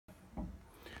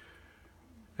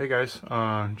Hey guys,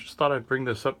 just thought I'd bring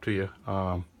this up to you.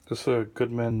 This is a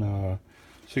Goodman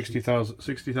 60,000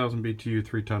 BTU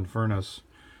 3-ton furnace,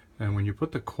 and when you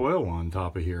put the coil on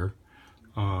top of here,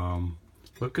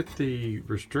 look at the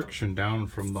restriction down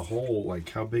from the hole,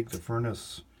 like how big the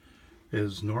furnace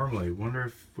is normally. Wonder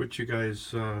if what you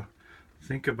guys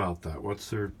think about that. What's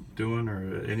they're doing,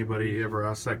 or anybody ever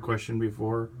asked that question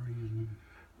before?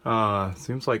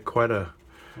 Seems like quite a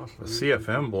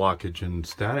CFM blockage and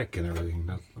static and everything.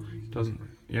 That doesn't,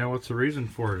 what's the reason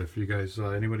for it? If you guys,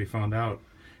 anybody found out,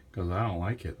 because I don't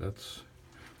like it. That's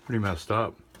pretty messed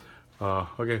up.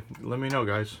 Okay, let me know,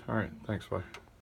 guys. All right, thanks, bye.